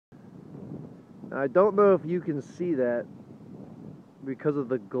I don't know if you can see that because of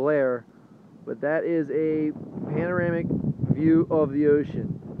the glare, but that is a panoramic view of the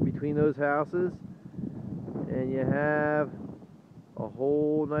ocean between those houses, and you have a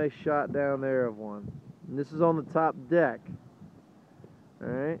whole nice shot down there of one. And this is on the top deck.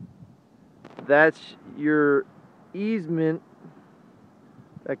 Alright? That's your easement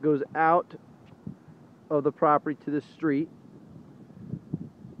that goes out of the property to the street.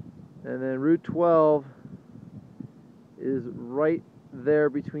 And then Route 12 is right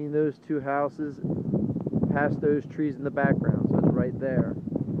there between those two houses, past those trees in the background. So it's right there.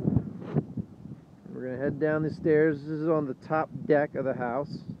 We're going to head down the stairs. This is on the top deck of the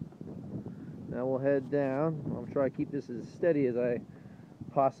house. Now we'll head down. I'll try to keep this as steady as I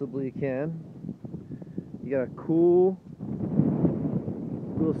possibly can. You got a cool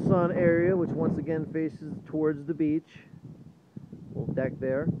little sun area, which once again faces towards the beach. Little deck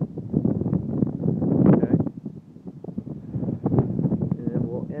there. Okay. And then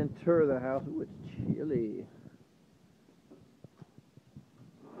we'll enter the house. Ooh, it's chilly.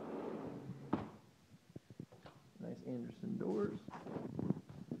 Nice Anderson doors.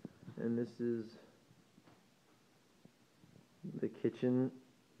 And this is the kitchen,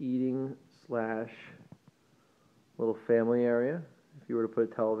 eating slash little family area. If you were to put a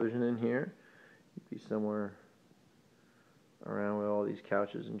television in here, you'd be somewhere around where all these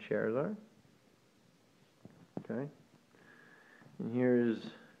couches and chairs are. Okay. And here's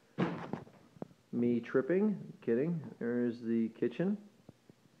me tripping. Kidding. There's the kitchen.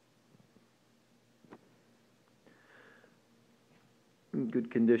 In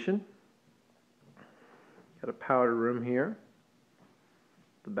good condition. Got a powder room here.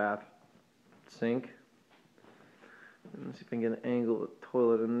 The bath sink. And let's see if I can get an angle of the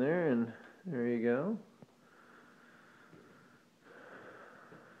toilet in there, and there you go.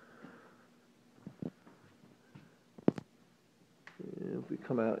 And if we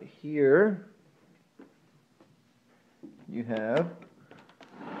come out here, you have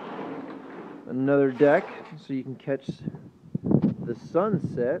another deck, so you can catch the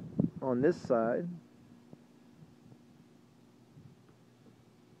sunset on this side.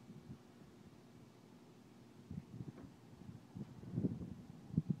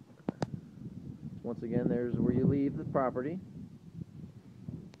 Once again, there's where you leave the property.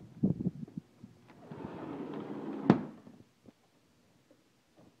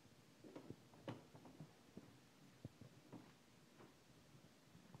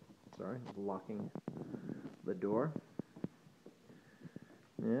 Sorry, locking the door.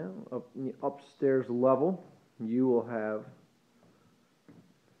 Yeah, up in the upstairs level, you will have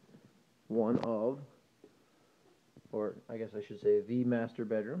one of, or I guess I should say the master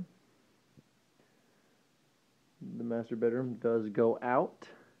bedroom. The master bedroom does go out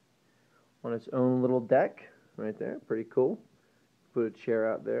on its own little deck right there. Pretty cool. Put a chair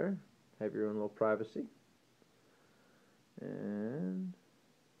out there, have your own little privacy. And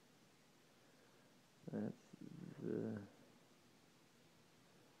that's the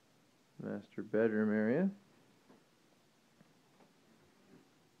master bedroom area.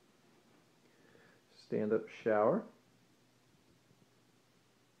 Stand-up shower.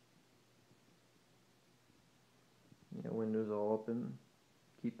 Yeah, windows all open.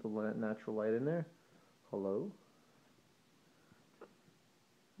 Keep the natural light in there. Hello.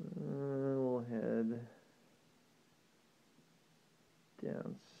 We'll head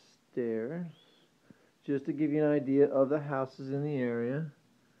downstairs just to give you an idea of the houses in the area.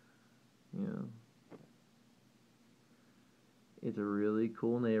 Yeah, it's a really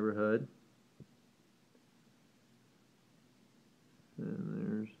cool neighborhood. And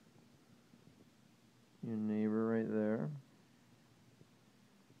there's your neighbor right there.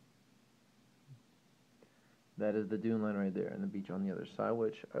 That is the dune line right there, and the beach on the other side,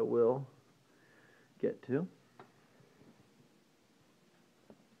 which I will get to.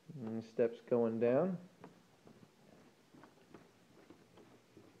 And steps going down.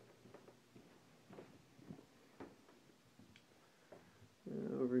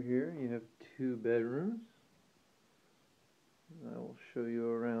 And over here you have 2 bedrooms. I will show you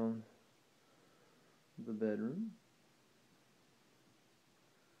around the bedroom.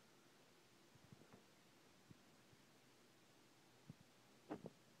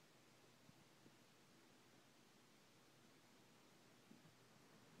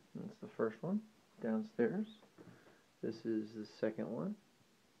 That's the first one downstairs. This is the second one.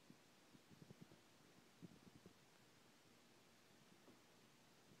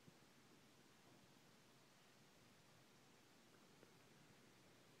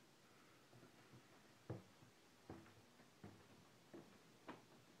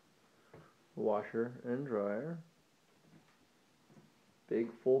 washer and dryer, big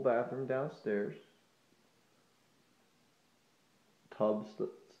full bathroom downstairs, tub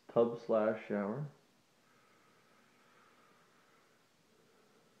slash shower.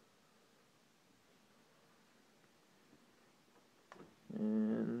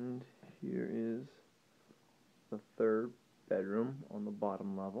 And here is the third bedroom on the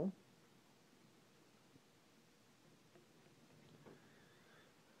bottom level.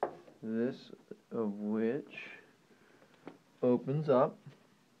 This of which opens up,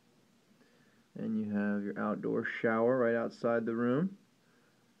 and you have your outdoor shower right outside the room,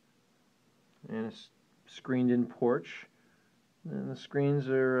 and a screened-in porch. And the screens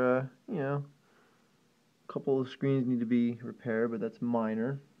are, you know, a couple of screens need to be repaired, but that's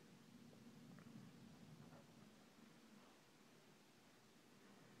minor.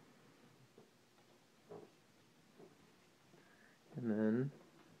 And then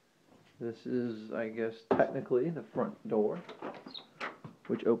this is, I guess, technically the front door,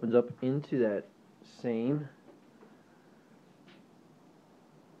 which opens up into that same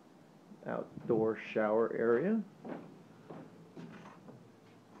outdoor shower area.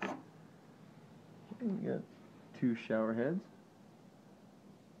 And you got 2 shower heads.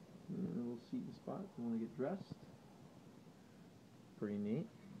 And a little seating spot if you want to get dressed. Pretty neat.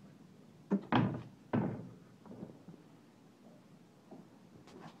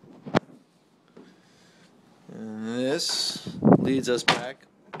 And this leads us back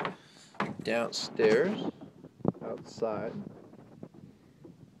downstairs, outside.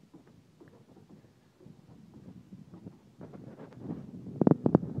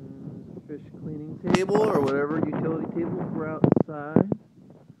 And there's a fish cleaning table or whatever utility table for outside.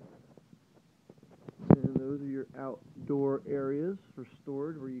 And those are your outdoor areas for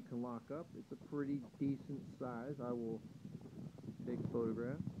storage where you can lock up. It's a pretty decent size. I will take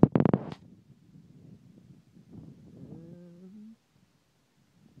photographs.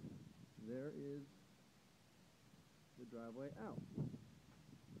 There is the driveway out.